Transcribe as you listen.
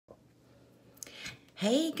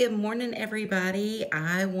Hey, good morning everybody.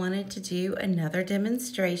 I wanted to do another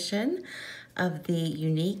demonstration of the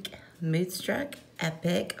Younique MOODSTRUCK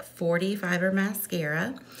EPIC 40 fiber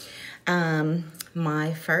mascara.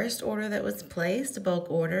 My first order that was placed, a bulk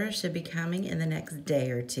order, should be coming in the next day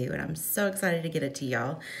or two, and I'm so excited to get it to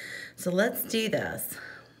y'all. So let's do this.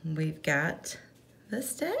 We've got the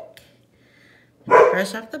stick,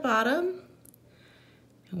 brush off the bottom,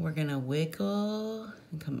 and we're gonna wiggle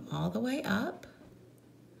and come all the way up.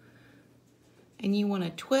 And you want to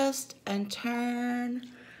twist and turn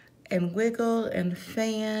and wiggle and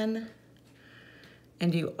fan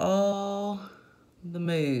and do all the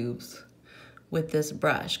moves with this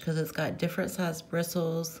brush because it's got different size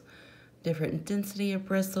bristles, different density of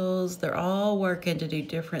bristles. They're all working to do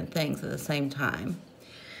different things at the same time.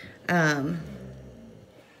 You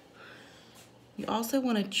also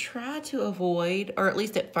want to try to avoid, or at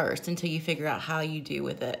least at first until you figure out how you do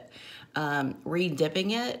with it, re-dipping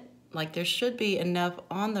it. Like there should be enough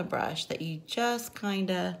on the brush that you just kind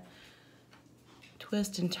of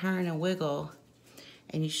twist and turn and wiggle,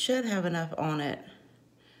 and you should have enough on it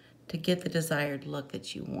to get the desired look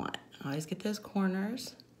that you want. Always get those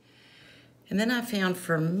corners. And then I found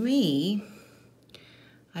for me,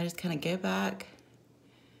 I just kind of go back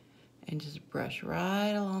and just brush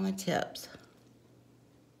right along the tips.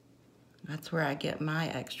 That's where I get my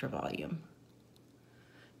extra volume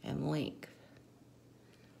and length.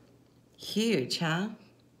 Huge, huh?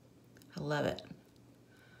 I love it.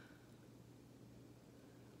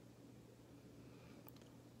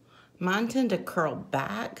 Mine tend to curl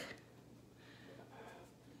back,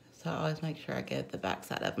 so I always make sure I get the back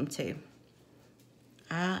side of them too.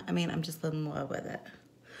 I mean, I'm just in love with it.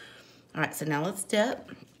 All right, so now let's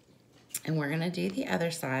dip, and we're gonna do the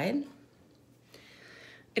other side.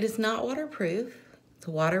 It is not waterproof, it's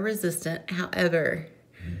water resistant. However,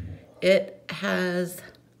 it has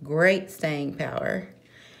great staying power.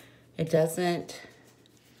 It doesn't,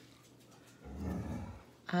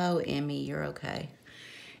 oh, Emmy, you're okay.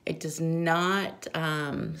 It does not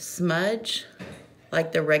smudge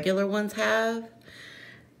like the regular ones have.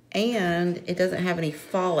 And it doesn't have any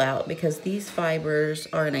fallout because these fibers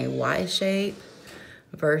are in a Y shape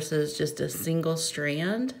versus just a single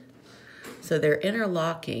strand. So they're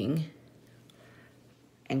interlocking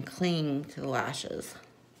and cling to the lashes.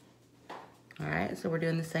 All right, so we're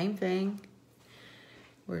doing the same thing.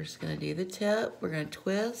 We're just gonna do the tip. We're gonna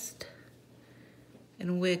twist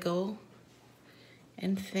and wiggle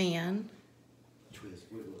and fan. Twist,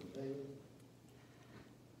 wiggle, and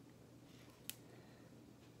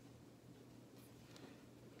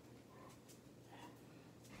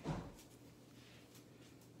fan.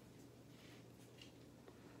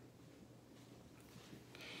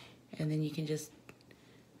 And then you can just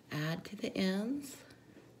add to the ends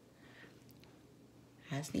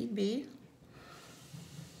as need be.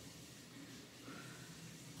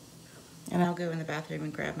 And I'll go in the bathroom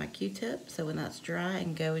and grab my Q-tip so when that's dry I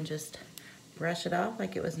can go and just brush it off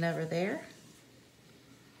like it was never there.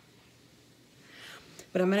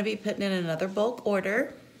 But I'm gonna be putting in another bulk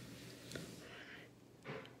order.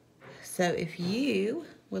 So if you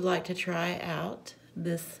would like to try out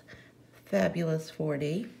this fabulous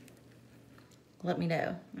 40, let me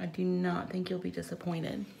know. I do not think you'll be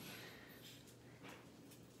disappointed.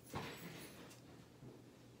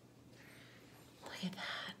 Look at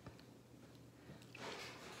that.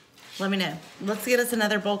 Let me know. Let's get us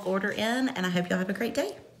another bulk order in, and I hope y'all have a great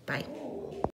day. Bye.